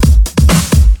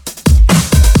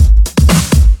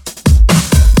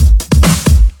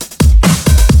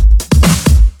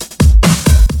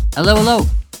Hello, hello.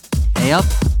 Hey up,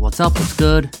 what's up, what's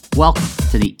good? Welcome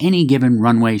to the Any Given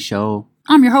Runway show.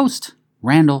 I'm your host,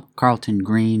 Randall Carlton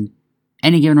Green.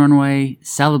 Any Given Runway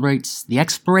celebrates the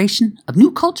exploration of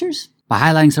new cultures by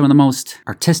highlighting some of the most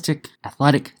artistic,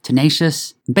 athletic,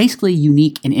 tenacious, basically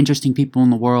unique and interesting people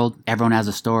in the world. Everyone has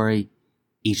a story,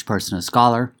 each person a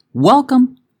scholar.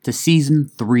 Welcome to Season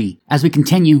 3, as we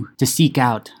continue to seek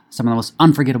out some of the most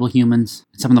unforgettable humans,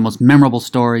 some of the most memorable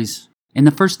stories. In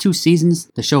the first 2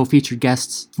 seasons, the show featured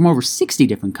guests from over 60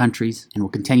 different countries, and we'll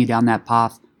continue down that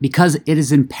path because it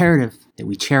is imperative that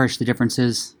we cherish the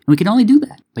differences, and we can only do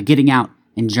that by getting out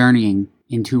and journeying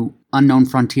into unknown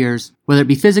frontiers, whether it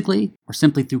be physically or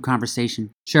simply through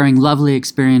conversation, sharing lovely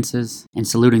experiences and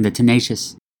saluting the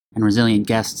tenacious and resilient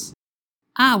guests.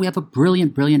 We have a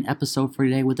brilliant episode for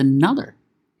today with another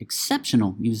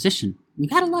exceptional musician.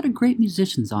 We've had a lot of great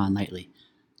musicians on lately.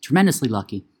 Tremendously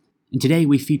lucky. And today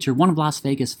we feature one of Las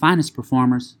Vegas' finest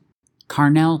performers.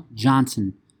 Carnell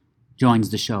Johnson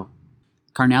joins the show.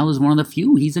 Carnell is one of the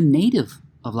few. He's a native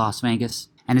of Las Vegas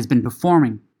and has been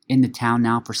performing in the town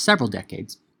now for several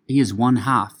decades. He is one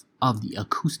half of the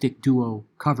acoustic duo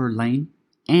Cover Lane,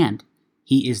 and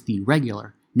he is the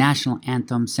regular national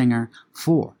anthem singer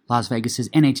for Las Vegas'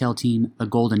 NHL team, the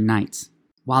Golden Knights.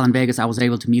 While in Vegas, I was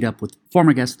able to meet up with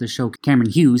former guest of the show, Cameron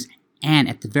Hughes, and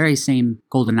at the very same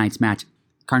Golden Knights match,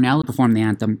 Carnell performed the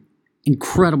anthem.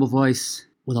 Incredible voice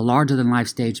with a larger-than-life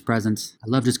stage presence. I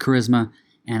loved his charisma,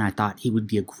 and I thought he would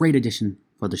be a great addition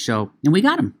for the show. And we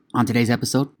got him. On today's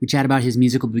episode, we chat about his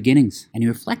musical beginnings, and he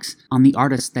reflects on the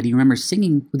artists that he remembers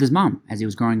singing with his mom as he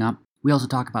was growing up. We also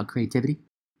talk about creativity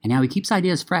and how he keeps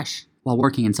ideas fresh while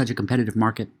working in such a competitive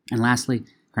market. And lastly,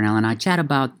 Carnell and I chat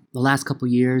about the last couple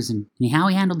years and how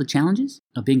he handled the challenges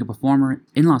of being a performer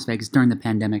in Las Vegas during the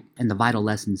pandemic and the vital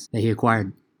lessons that he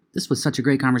acquired. This was such a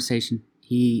great conversation.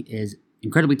 He is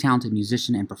incredibly talented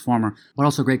musician and performer, but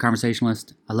also a great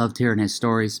conversationalist. I loved hearing his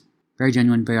stories. Very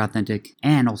genuine, very authentic,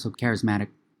 and also charismatic.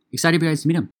 Excited for you guys to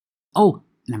meet him. Oh,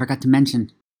 and I forgot to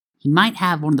mention, he might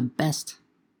have one of the best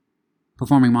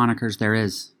performing monikers there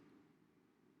is.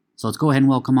 So let's go ahead and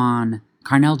welcome on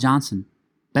Carnell Johnson,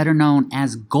 better known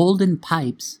as Golden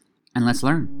Pipes, and let's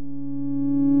learn.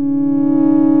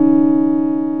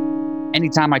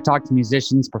 Anytime I talk to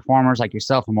musicians, performers like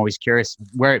yourself, I'm always curious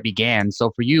where it began. So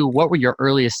for you, what were your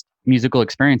earliest musical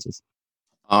experiences?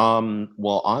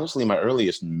 Well, honestly, my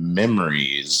earliest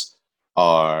memories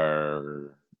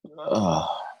are,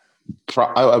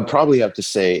 I would probably have to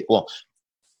say, well,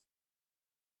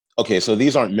 okay, so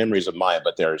these aren't memories of mine,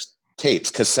 but there's tapes,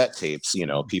 cassette tapes,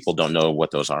 people don't know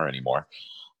what those are anymore.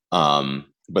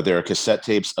 But there are cassette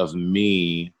tapes of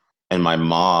me and my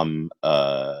mom,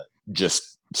 just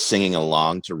singing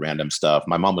along to random stuff.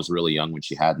 My mom was really young when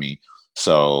she had me.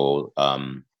 So,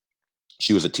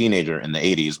 she was a teenager in the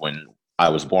 80s when I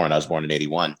was born. I was born in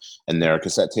 81. And there are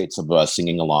cassette tapes of us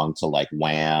singing along to like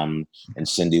Wham and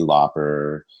Cyndi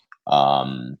Lauper.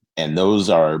 And those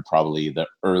are probably the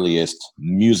earliest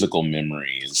musical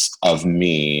memories of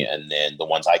me. And then the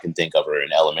ones I can think of are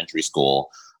in elementary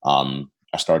school. I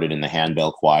started in the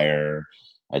handbell choir.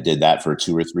 I did that for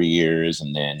 2 or 3 years.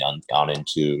 And then on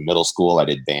into middle school, I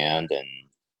did band.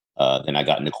 And then I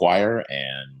got into choir.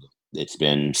 And it's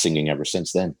been singing ever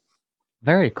since then.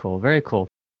 Very cool, very cool.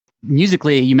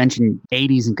 Musically, you mentioned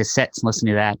 80s and cassettes and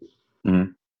listening to that.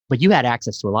 Mm-hmm. But you had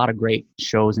access to a lot of great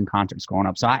shows and concerts growing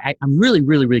up. So I'm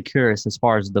really curious as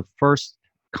far as the first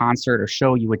concert or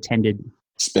show you attended.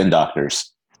 Spin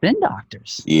Doctors. Spin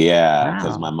Doctors? Yeah,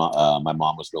 because my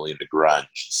mom was really into grunge.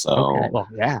 So okay. Well,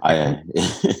 yeah.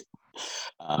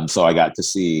 So I got to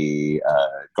see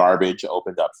Garbage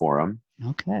opened up for him.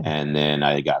 Okay. And then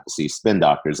I got to see Spin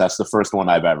Doctors. That's the first one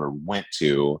I've ever went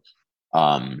to.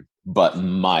 But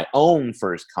my own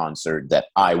first concert that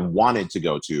I wanted to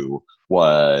go to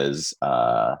was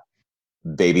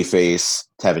Babyface,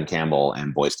 Tevin Campbell,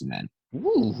 and Boyz II Men.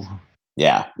 Ooh.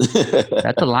 Yeah.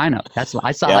 That's a lineup.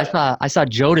 I saw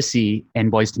Jodeci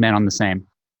and Boyz II Men on the same.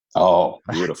 Oh,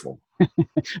 beautiful. Favorite.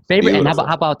 Beautiful. And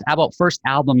how about first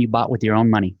album you bought with your own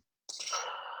money?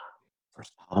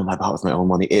 First album I bought with my own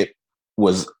money. It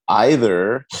was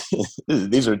either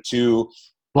these are two.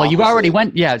 Well, you've already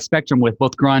went, spectrum with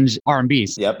both grunge,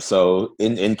 R&Bs. Yep. So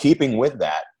in keeping with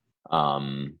that,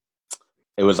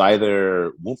 it was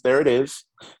either Whoop, There It Is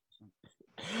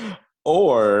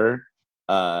or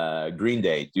Green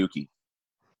Day, Dookie.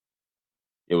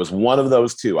 It was one of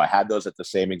those two. I had those at the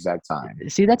same exact time.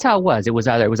 See, that's how it was. It was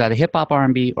either hip hop,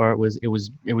 R&B, or it was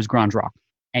grunge rock.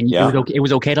 And it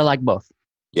was okay to like both.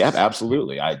 Yeah,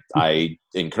 absolutely. I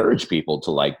encourage people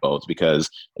to like both because,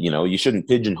 you shouldn't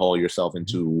pigeonhole yourself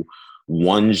into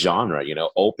one genre.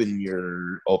 Open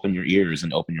your ears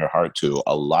and open your heart to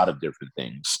a lot of different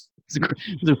things.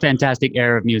 It's a fantastic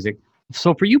era of music.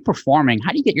 So for you performing,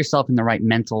 how do you get yourself in the right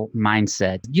mental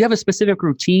mindset? Do you have a specific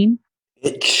routine?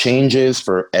 It changes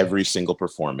for every single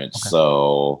performance. Okay.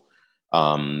 So,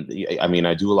 I mean,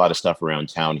 I do a lot of stuff around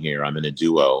town here. I'm in a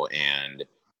duo, and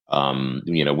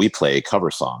we play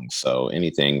cover songs. So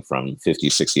anything from 50s,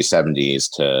 60s, 70s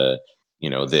to,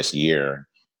 this year.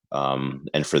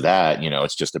 And for that,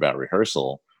 it's just about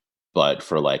rehearsal. But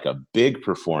for like a big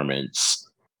performance,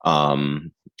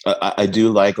 I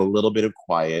do like a little bit of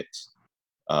quiet.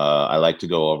 I like to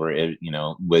go over it,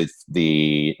 with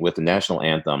the national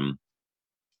anthem.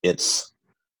 It's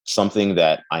something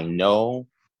that I know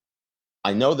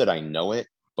that I know it,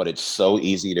 but it's so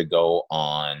easy to go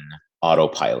on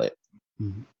autopilot.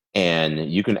 Mhm.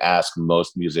 And you can ask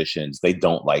most musicians, they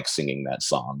don't like singing that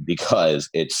song because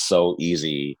it's so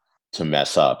easy to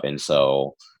mess up. And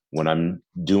so when I'm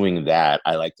doing that,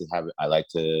 I like to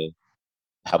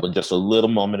have just a little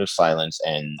moment of silence,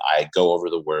 and I go over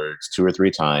the words two or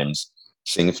three times,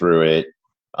 sing through it,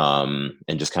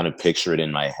 and just kind of picture it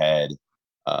in my head.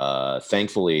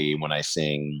 Thankfully, when I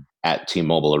sing at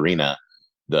T-Mobile Arena,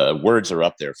 the words are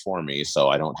up there for me, so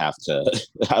I don't have to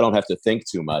I don't have to think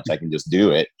too much. I can just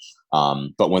do it.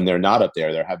 But when they're not up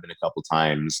there have been a couple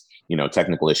times,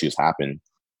 technical issues happen,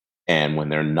 and when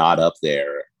they're not up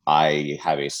there, I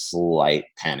have a slight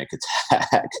panic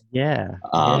attack. Yeah. Yeah.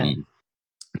 um,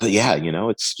 but yeah,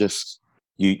 it's just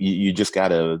you just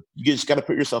gotta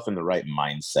put yourself in the right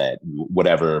mindset,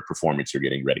 whatever performance you're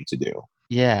getting ready to do.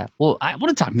 Yeah. Well, I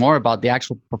want to talk more about the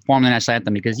actual performing the national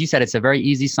anthem because you said it's a very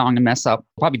easy song to mess up,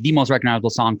 probably the most recognizable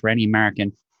song for any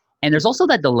American. And there's also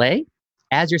that delay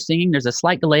as you're singing. There's a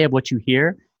slight delay of what you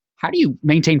hear. How do you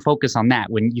maintain focus on that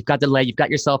when you've got delay, you've got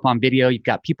yourself on video, you've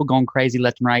got people going crazy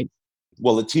left and right?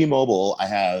 Well, at T-Mobile, I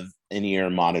have in-ear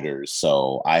monitors,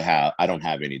 so I don't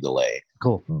have any delay.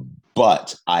 Cool.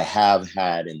 But I have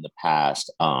had in the past,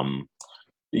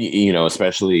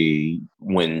 especially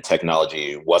when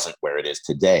technology wasn't where it is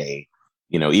today.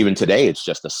 Even today, it's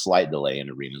just a slight delay in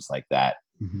arenas like that.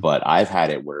 Mhm. But I've had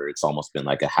it where it's almost been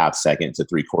like a half second to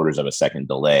three-quarters of a second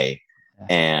delay, Yeah.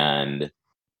 and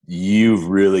you've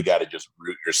really got to just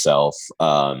root yourself.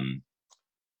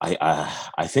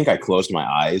 I think I closed my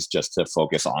eyes just to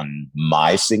focus on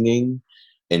my singing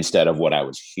instead of what I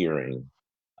was hearing.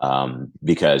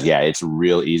 Because yeah, it's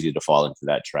real easy to fall into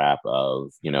that trap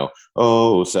of,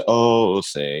 oh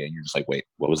say, and you're just like, wait,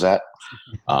 what was that?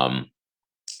 Um,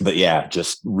 but yeah,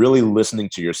 just really listening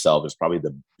to yourself is probably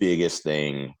the biggest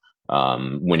thing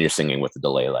when you're singing with a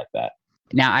delay like that.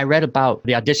 Now, I read about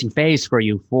the audition phase for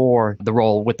you for the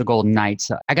role with the Golden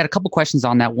Knights. I got a couple questions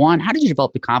on that. One, how did you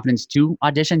develop the confidence to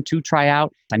audition, to try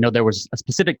out? I know there was a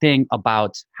specific thing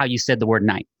about how you said the word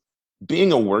night.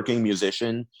 Being a working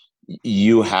musician,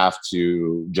 you have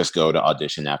to just go to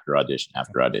audition after audition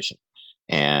after audition.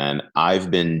 And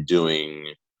I've been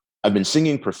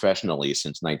singing professionally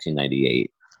since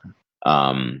 1998.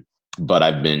 But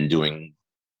I've been doing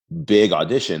big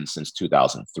auditions since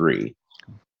 2003.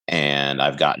 And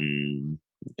I've gotten,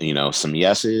 some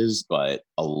yeses, but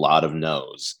a lot of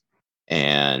no's.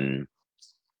 And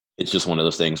it's just one of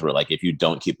those things where, like, if you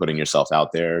don't keep putting yourself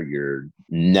out there, you're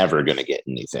never going to get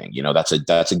anything.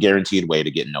 That's a guaranteed way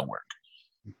to get no work.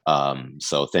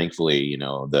 So thankfully,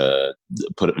 the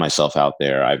put myself out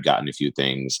there, I've gotten a few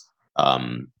things.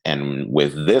 And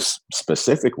with this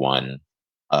specific one,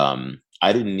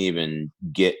 I didn't even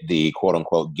get the quote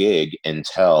unquote gig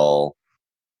until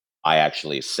I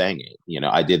actually sang it.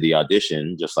 I did the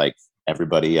audition just like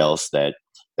everybody else that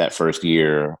first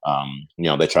year.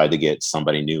 They tried to get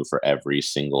somebody new for every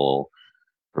single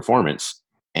performance,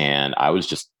 and I was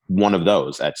just one of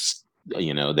those.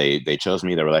 They chose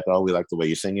me. They were like, oh, we like the way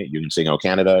you sing it. You can sing "Oh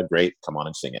Canada," great, come on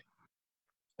and sing it.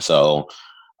 So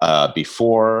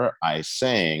before I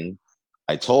sang,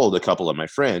 I told a couple of my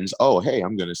friends, oh, hey,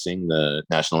 I'm going to sing the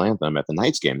national anthem at the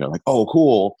Knights game. They're like, oh,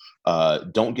 cool.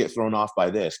 Don't get thrown off by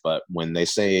this. But when they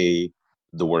say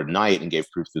the word night and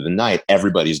gave proof through the night,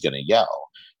 everybody's going to yell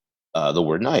the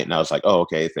word night. And I was like, oh,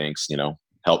 okay, thanks.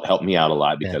 Help me out a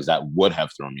lot, because that would have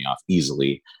thrown me off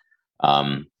easily.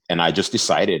 And I just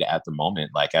decided at the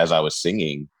moment, like as I was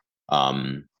singing,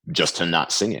 just to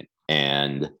not sing it.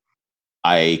 And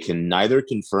I can neither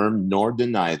confirm nor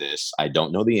deny this. I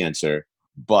don't know the answer,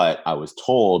 but I was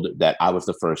told that I was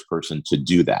the first person to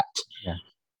do that. Yeah.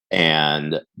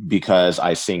 And because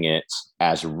I sing it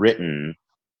as written,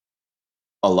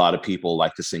 a lot of people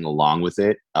like to sing along with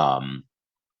it.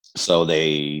 So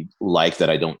they like that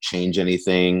I don't change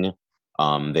anything.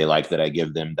 They like that I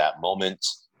give them that moment.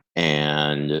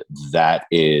 And that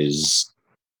is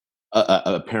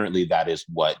apparently that is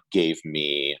what gave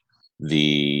me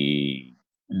the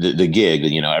the gig.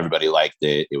 You know, everybody liked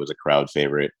it. It was a crowd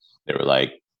favorite. They were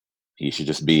like, he should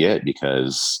just be it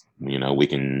because you know we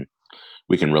can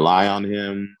rely on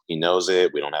him. He knows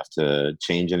it. We don't have to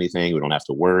change anything. We don't have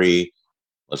to worry.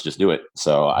 Let's just do it.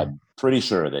 So I'm pretty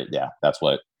sure that yeah, that's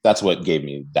what gave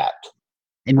me that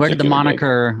And where did the particular gig.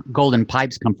 moniker Golden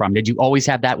Pipes come from? Did you always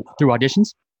have that through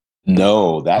auditions?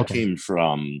 No, that Okay. came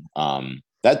from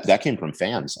that came from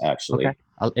fans Okay. actually.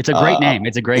 It's a great Uh, name.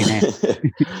 It's a great name.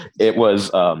 it was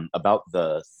about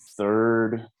the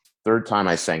third time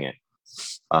I sang it.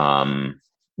 Um,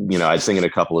 you know, I'd sing it a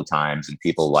couple of times, and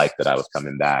people liked that I was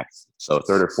coming back. So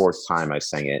third or fourth time I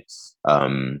sang it,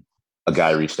 a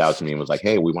guy reached out to me and was like,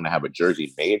 "Hey, we want to have a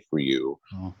jersey made for you.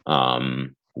 Oh.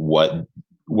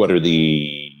 What are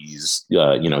these?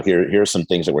 You know, here's some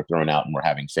things that we're throwing out, and we're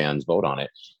having fans vote on it."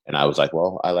 And I was like,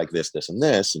 "Well, I like this, and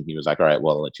this." And he was like, "All right,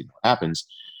 well, I'll let you know what happens."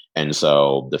 And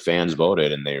so the fans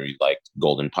voted, and they liked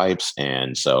Golden Pipes,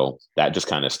 and so that just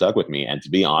kind of stuck with me. And to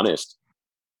be honest,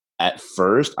 at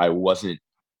first I wasn't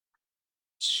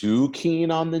too keen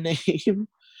on the name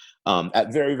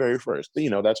at very first. But, you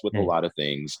know, that's with a Yeah. lot of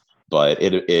things. But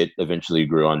it eventually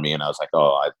grew on me, and I was like,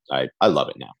 oh, I love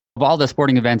it now. Of all the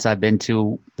sporting events I've been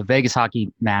to, the Vegas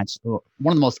hockey match, one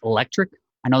of the most electric.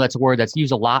 I know that's a word that's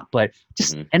used a lot, but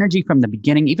just Mm-hmm. energy from the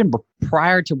beginning, even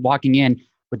prior to walking in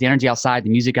with the energy outside, the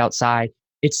music outside,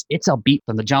 it's a beat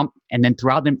from the jump. And then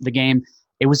throughout the game,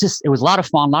 it was a lot of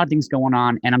fun, a lot of things going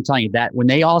on. And I'm telling you that when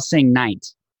they all sing Night,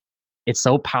 it's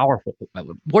so powerful.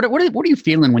 What are you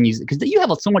feeling when because you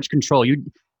have so much control?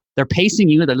 They're pacing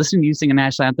you, they're listening to you sing a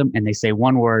national anthem, and they say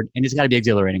one word, and it's got to be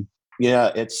exhilarating.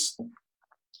 Yeah, it's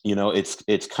you know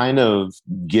it's kind of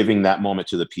giving that moment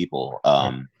to the people.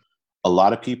 A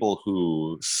lot of people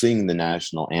who sing the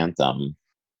national anthem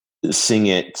sing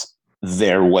it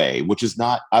their way, which is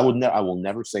not. I will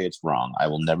never say it's wrong. I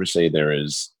will never say there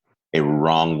is a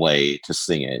wrong way to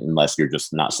sing it unless you're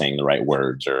just not saying the right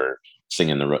words or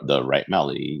singing the right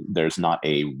melody. There's not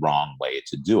a wrong way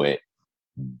to do it,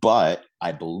 but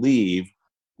I believe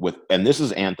and this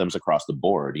is anthems across the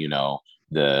board. You know,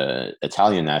 the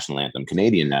Italian national anthem,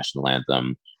 Canadian national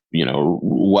anthem. You know,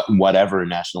 whatever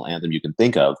national anthem you can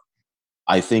think of.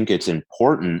 I think it's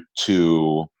important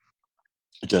to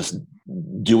just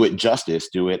do it justice,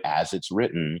 do it as it's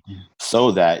written,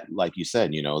 so that, like you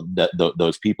said, you know, that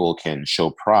those people can show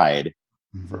pride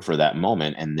for that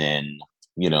moment. And then,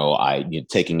 you know,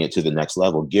 taking it to the next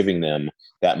level, giving them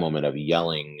that moment of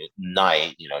yelling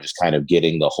Night, you know, just kind of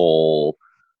getting the whole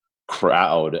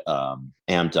crowd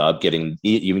amped up,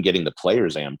 even getting the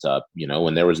players amped up. You know,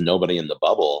 when there was nobody in the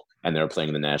bubble and they were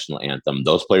playing the national anthem,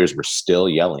 those players were still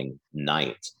yelling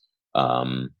Night.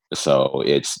 So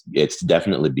it's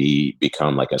definitely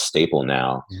become like a staple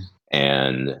now. Yeah.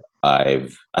 And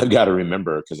I've got to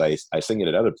remember, because I sing it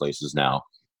at other places now.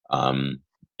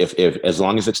 If as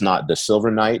long as it's not the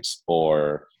Silver Knights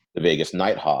or the Vegas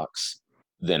Nighthawks,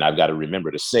 then I've got to remember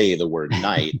to say the word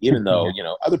night, even though, Yeah. you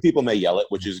know, other people may yell it,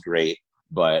 which is great,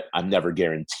 but I'm never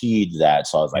guaranteed that.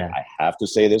 So I was like, Yeah. I have to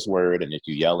say this word. And if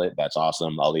you yell it, that's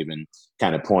awesome. I'll even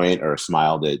kind of point or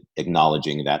smile to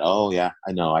acknowledging that, oh, yeah,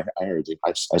 I know. I heard you.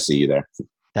 I see you there.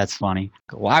 That's funny.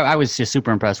 Well, I was just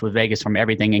super impressed with Vegas from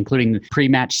everything, including the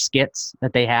pre-match skits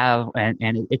that they have, and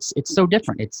it's so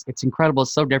different. It's incredible.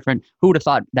 It's so different. Who would have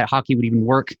thought that hockey would even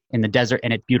work in the desert?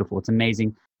 And it's beautiful. It's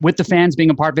amazing. With the fans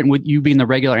being a part of it, and with you being the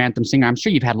regular anthem singer, I'm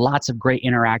sure you've had lots of great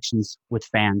interactions with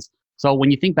fans. So when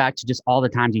you think back to just all the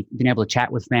times you've been able to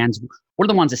chat with fans, what are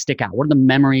the ones that stick out? What are the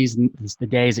memories, the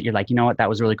days that you're like, you know what, that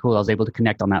was really cool. I was able to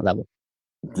connect on that level.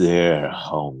 There.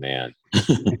 Oh man.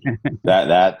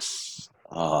 that's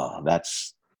oh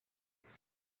that's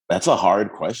a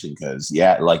hard question, because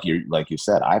yeah, like you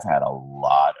said, I've had a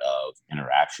lot of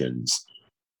interactions.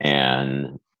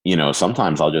 And you know,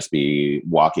 sometimes I'll just be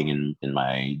walking in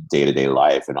my day-to-day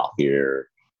life, and I'll hear,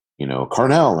 you know,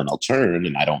 Carnell, and I'll turn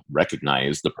and I don't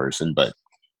recognize the person, but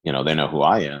you know, they know who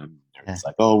I am. Yeah. It's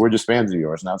like, oh, we're just fans of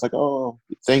yours. And I was like, oh,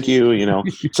 thank you. You know,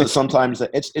 so sometimes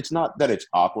it's not that it's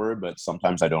awkward, but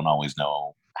sometimes I don't always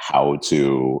know how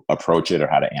to approach it or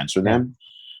how to answer Yeah. them.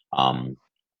 Um,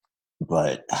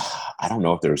 but I don't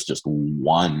know if there's just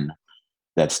one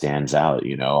that stands out.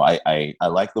 You know, I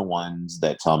like the ones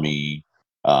that tell me,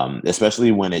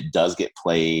 especially when it does get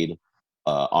played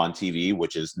on TV,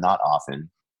 which is not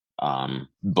often.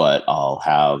 But I'll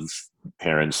have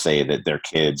parents say that their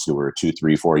kids who are 2,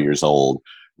 3, 4 years old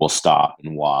will stop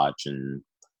and watch and,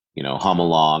 you know, hum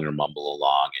along or mumble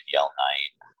along and yell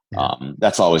Night. Yeah.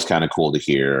 That's always kind of cool to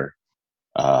hear.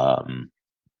 Um,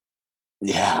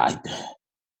 Yeah,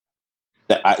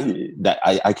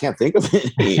 I can't think of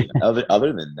any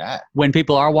other than that. When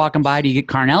people are walking by, do you get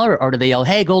Carnell, or do they yell,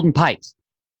 "Hey, Golden Pipes"?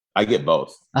 I get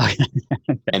both.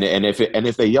 And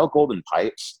if they yell Golden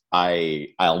Pipes, I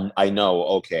know,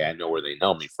 okay, I know where they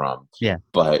know me from. Yeah.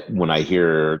 But when I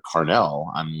hear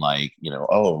Carnell, I'm like,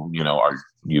 oh, are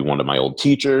you one of my old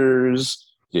teachers?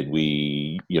 Did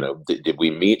we, did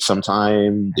we meet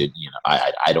sometime?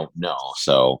 I don't know.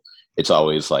 So it's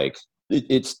always like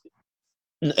it's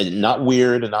not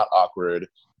weird and not awkward,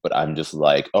 but I'm just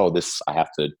like, oh, I have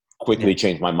to quickly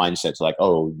change my mindset to like,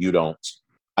 oh,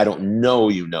 I don't know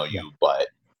you, but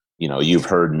you've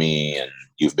heard me and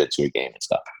you've been to a game and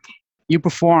stuff. You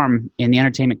perform in the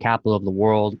entertainment capital of the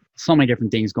world, so many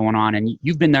different things going on, and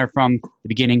you've been there from the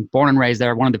beginning, born and raised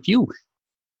there, one of the few.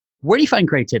 Where do you find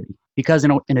creativity? Because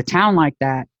in a town like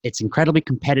that, it's incredibly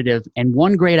competitive, and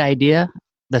one great idea,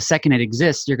 the second it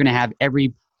exists, you're going to have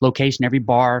every location, every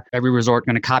bar, every resort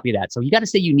going to copy that. So you got to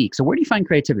stay unique. So where do you find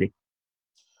creativity?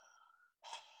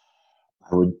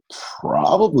 I would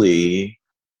probably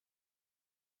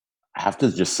have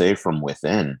to just say from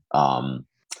within. I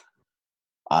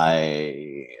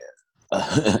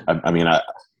I mean,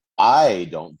 I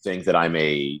don't think that I'm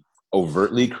a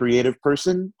overtly creative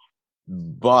person,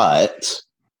 but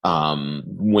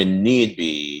when need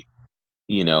be,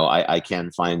 I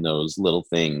can find those little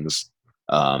things.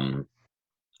 And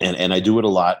I do it a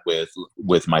lot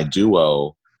with my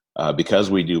duo, because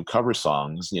we do cover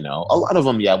songs. A lot of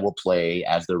them, yeah, we'll play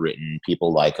as they're written.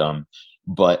 People like them,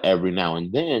 but every now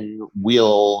and then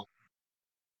we'll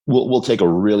take a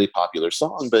really popular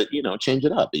song, but change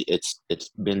it up. It's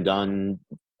been done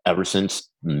ever since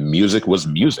music was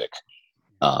music,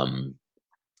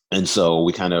 and so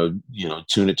we kind of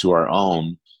tune it to our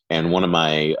own. And one of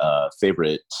my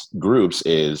favorite groups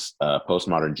is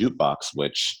Postmodern Jukebox,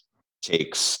 which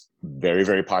takes very,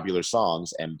 very popular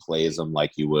songs and plays them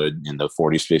like you would in the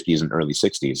 40s, 50s, and early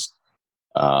 60s.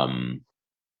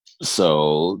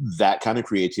 So that kind of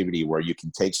creativity where you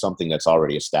can take something that's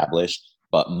already established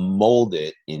but mold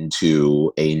it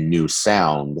into a new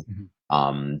sound,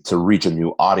 to reach a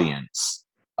new audience,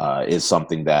 is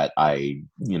something that I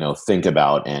think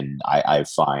about, and I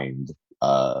find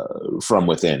from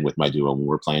within with my duo. When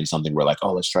we're playing something, we're like,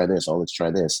 oh, let's try this. Oh, let's try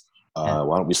this.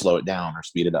 Why don't we slow it down or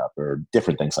speed it up or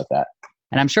different things like that?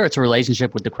 And I'm sure it's a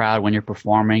relationship with the crowd when you're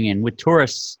performing. And with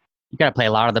tourists, you got to play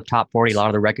a lot of the top 40, a lot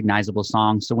of the recognizable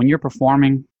songs. So when you're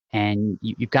performing and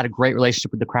you've got a great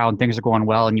relationship with the crowd and things are going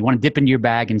well, and you want to dip into your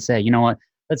bag and say, you know what,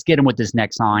 let's get them with this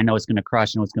next song. I know it's going to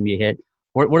crush and it's going to be a hit.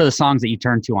 What are the songs that you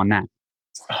turn to on that?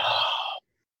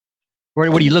 Where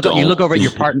do you look? You look over at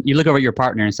your partner. You look over at your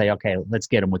partner and say, "Okay, let's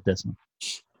get him with this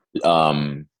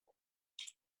one."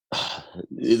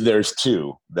 There's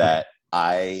two that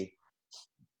that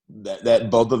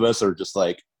both of us are just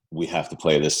like, we have to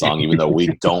play this song, even though we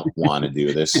don't want to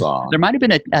do this song. There might have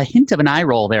been a hint of an eye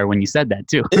roll there when you said that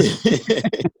too.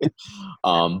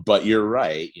 But you're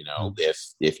right.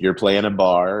 If you're playing a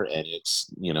bar and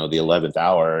it's the 11th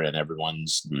hour and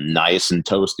everyone's nice and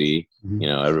toasty,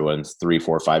 everyone's 3,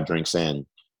 4, 5 drinks in,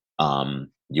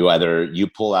 you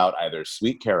pull out either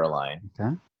Sweet Caroline,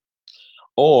 okay,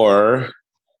 or,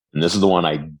 and this is the one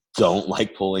I don't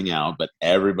like pulling out, but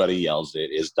everybody yells it,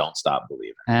 is Don't Stop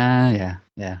Believing. Yeah.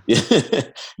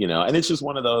 And it's just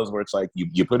one of those where it's like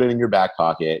you put it in your back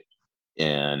pocket,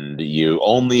 and you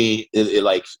only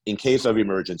like in case of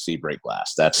emergency, break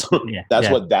glass. That's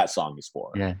what that song is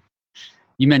for. Yeah.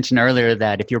 You mentioned earlier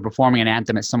that if you're performing an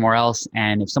anthem at somewhere else,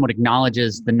 and if someone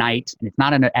acknowledges the night, and it's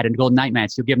not at a Golden Night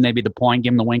match, you'll give them maybe the point,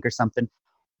 give them the wink or something.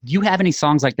 Do you have any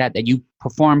songs like that you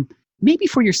perform maybe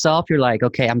for yourself? You're like,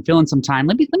 okay, I'm feeling some time.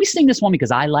 Let me sing this one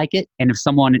because I like it. And if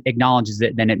someone acknowledges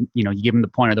it, then you give them the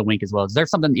point or the wink as well. Is there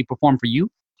something that you perform for you?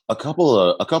 A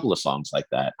couple of songs like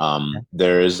that.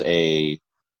 There's a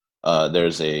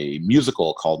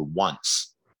musical called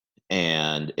Once,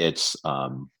 and it's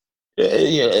about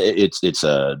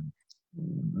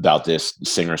this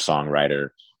singer songwriter,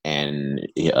 and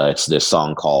it's this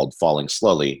song called Falling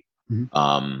Slowly.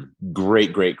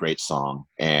 Great song.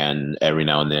 And every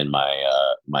now and then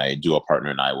my duo partner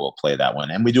and I will play that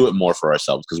one, and we do it more for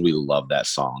ourselves because we love that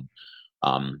song.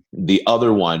 The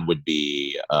other one would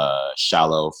be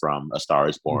Shallow from A Star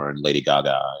Is Born, Lady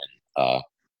Gaga and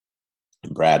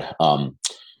Brad.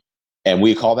 And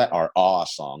we call that our awe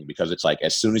song because it's like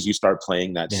as soon as you start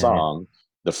playing that song,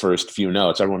 the first few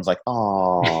notes, everyone's like,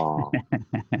 "Oh,"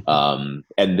 and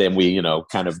then we,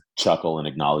 kind of chuckle and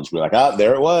acknowledge. We're like, "Ah,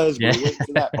 there it was. We're waiting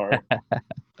for that part."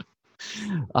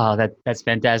 Oh, that's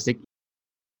fantastic.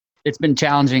 It's been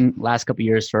challenging last couple of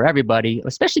years for everybody,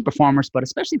 especially performers, but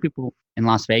especially people in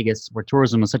Las Vegas, where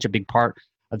tourism was such a big part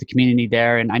of the community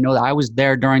there. And I know that I was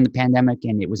there during the pandemic,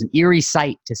 and it was an eerie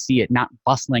sight to see it not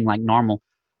bustling like normal.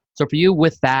 So for you,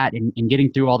 with that and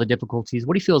getting through all the difficulties,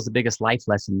 what do you feel is the biggest life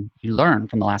lesson you learned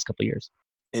from the last couple of years?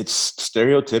 It's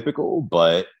stereotypical,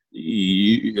 but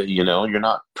you're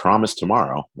not promised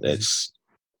tomorrow. It's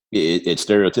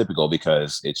stereotypical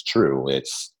because it's true.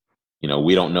 It's,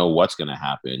 we don't know what's going to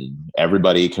happen.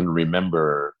 Everybody can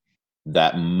remember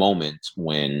that moment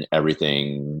when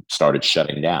everything started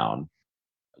shutting down,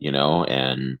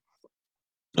 and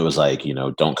it was like,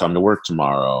 don't come to work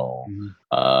tomorrow.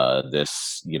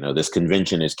 This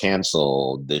convention is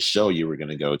canceled. This show you were going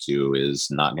to go to is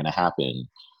not going to happen.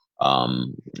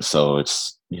 So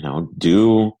it's,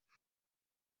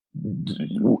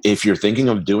 if you're thinking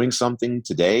of doing something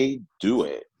today, do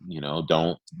it.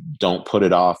 Don't put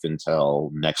it off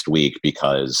until next week,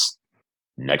 because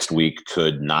next week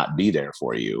could not be there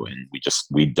for you. And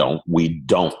we don't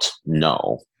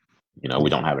know, we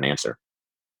don't have an answer.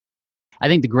 I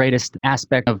think the greatest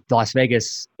aspect of Las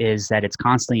Vegas is that it's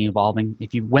constantly evolving.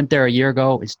 If you went there a year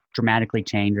ago, it's dramatically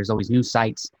changed. There's always new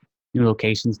sites, new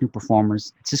locations, new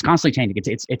performers. It's just constantly changing.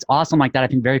 It's awesome like that. I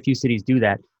think very few cities do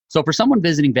that. So for someone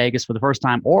visiting Vegas for the first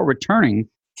time or returning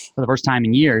for the first time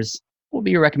in years, what would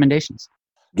be your recommendations?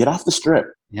 Get off the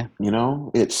Strip. Yeah.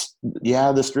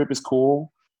 The Strip is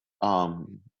cool,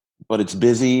 but it's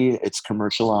busy. It's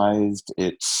commercialized.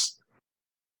 It's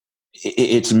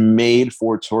made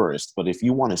for tourists. But if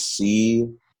you want to see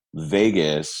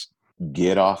Vegas,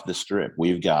 get off the Strip.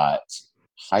 We've got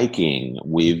hiking.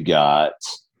 We've got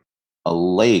a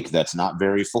lake that's not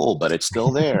very full, but it's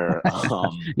still there.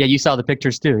 Yeah, you saw the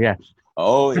pictures too. Yeah.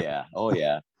 Oh yeah.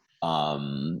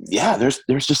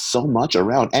 There's just so much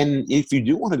around. And if you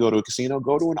do want to go to a casino,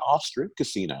 go to an off-strip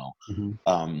casino.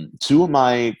 Two of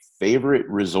my favorite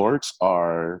resorts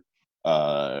are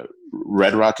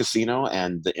Red Rock Casino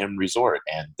and the M Resort,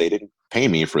 and they didn't pay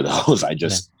me for those.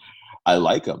 I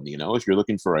like them. If you're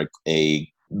looking for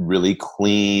a really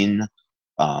clean,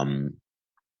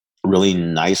 really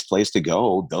nice place to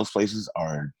go, those places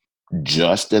are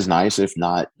just as nice, if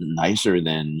not nicer,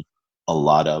 than a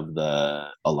lot of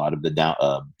the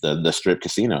strip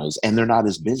casinos, and they're not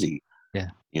as busy. Yeah.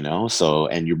 So,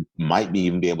 and you might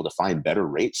even be able to find better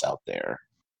rates out there.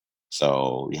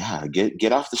 So yeah,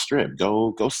 get off the Strip.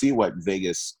 Go see what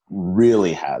Vegas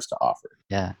really has to offer.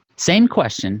 Yeah. Same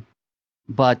question,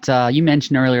 but you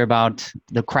mentioned earlier about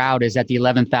the crowd is at the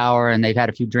 11th hour and they've had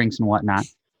a few drinks and whatnot.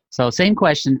 So same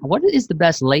question. What is the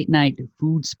best late night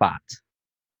food spot?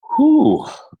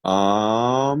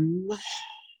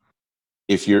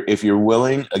 If you're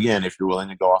willing to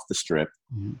go off the Strip,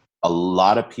 a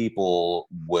lot of people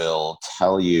will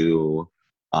tell you,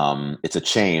 it's a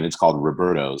chain. It's called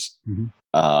Roberto's.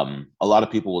 A lot of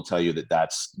people will tell you that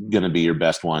that's going to be your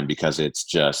best one because it's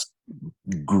just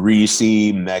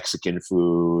greasy Mexican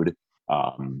food.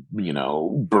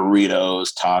 Burritos,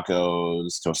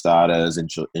 tacos, tostadas,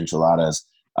 enchiladas.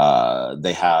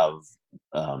 They have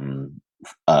carne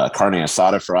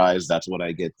asada fries. That's what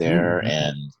I get there,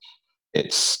 and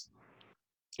it's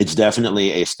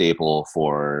definitely a staple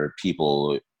for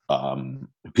people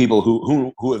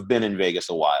who have been in Vegas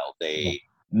a while. They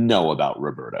know about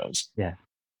Roberto's. Yeah.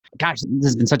 Gosh, this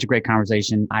has been such a great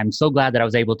conversation. I'm so glad that I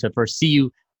was able to first see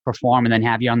you perform and then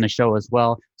have you on the show as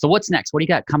well. So what's next? What do you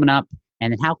got coming up?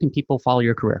 And then how can people follow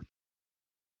your career?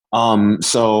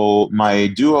 So my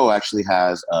duo actually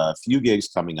has a few gigs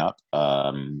coming up.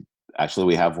 Actually,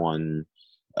 we have one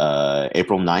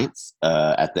April 9th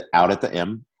out at the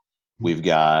M. We've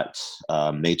got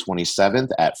May 27th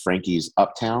at Frankie's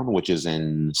Uptown, which is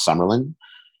in Summerlin.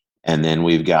 And then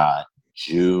we've got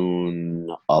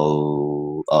June,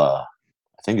 I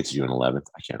think it's June 11th.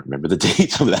 I can't remember the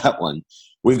date of that one.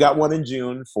 We've got one in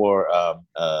June for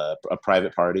a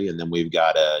private party. And then we've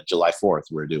got July 4th.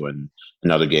 We're doing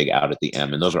another gig out at the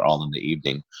M. And those are all in the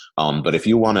evening. But if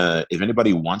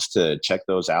anybody wants to check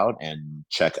those out and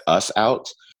check us out,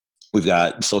 we've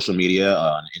got social media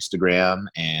on Instagram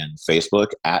and Facebook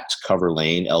at Cover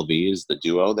Lane LV is the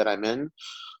duo that I'm in.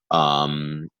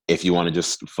 If you want to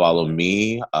just follow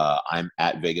me, I'm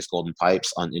at Vegas Golden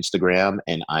Pipes on Instagram,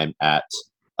 and I'm at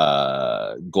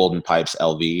Golden Pipes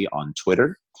LV on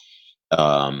Twitter.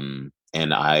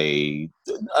 And I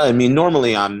mean,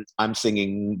 normally I'm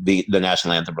singing the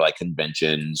national anthem for like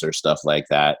conventions or stuff like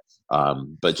that.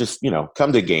 But just,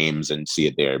 come to games and see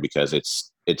it there because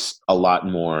it's a lot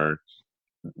more,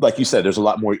 like you said, there's a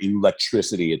lot more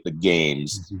electricity at the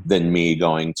games than me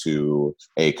going to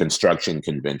a construction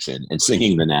convention and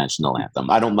singing the national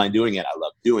anthem. I don't mind doing it. I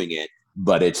love doing it.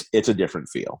 but it's a different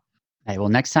feel. Hey, well,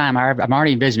 next time I'm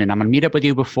already envisioning. I'm gonna meet up with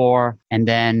you before, and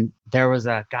then there was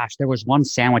one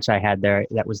sandwich I had there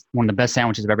that was one of the best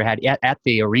sandwiches I've ever had at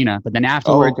the arena. But then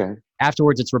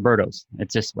afterwards, it's Roberto's.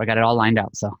 It's just I got it all lined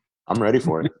out. So I'm ready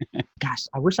for it. gosh,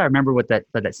 I wish I remember what that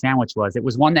sandwich was. It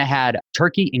was one that had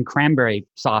turkey and cranberry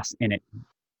sauce in it.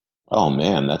 Oh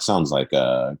man, that sounds like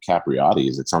a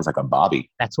Capriotti's. It sounds like a Bobby.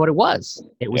 That's what it was.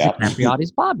 It was a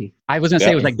Capriotti's Bobby. I was gonna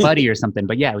say it was like Buddy or something,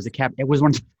 but yeah, it was It was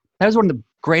that was one of the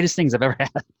greatest things I've ever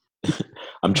had.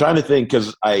 I'm trying to think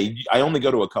because I only go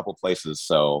to a couple places,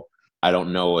 so I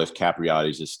don't know if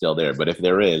Capriotti's is still there. But if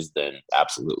there is, then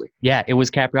absolutely. Yeah, it was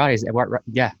Capriotti's.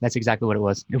 Yeah, that's exactly what it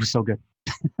was. It was so good.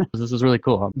 This was really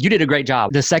cool. You did a great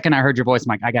job. The second I heard your voice, I'm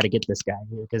like, I got to get this guy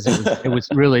here because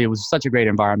it was such a great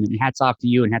environment. And hats off to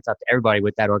you and hats off to everybody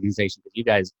with that organization because you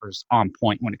guys are on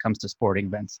point when it comes to sporting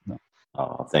events. So.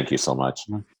 Oh, thank you so much.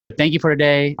 Thank you for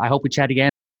today. I hope we chat again.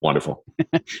 Wonderful.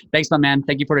 Thanks, my man.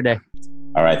 Thank you for today.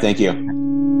 All right. Thank you.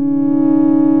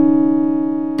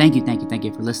 Thank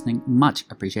you for listening. Much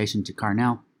appreciation to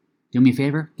Carnell. Do me a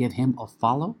favor, give him a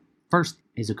follow. First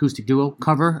is acoustic duo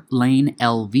Cover Lane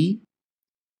LV.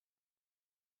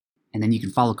 And then you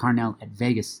can follow Carnell at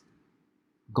Vegas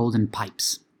Golden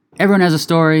Pipes. Everyone has a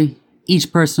story,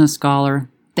 each person a scholar.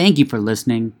 Thank you for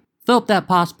listening. Fill up that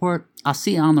passport. I'll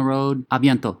see you on the road. A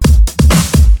bientôt.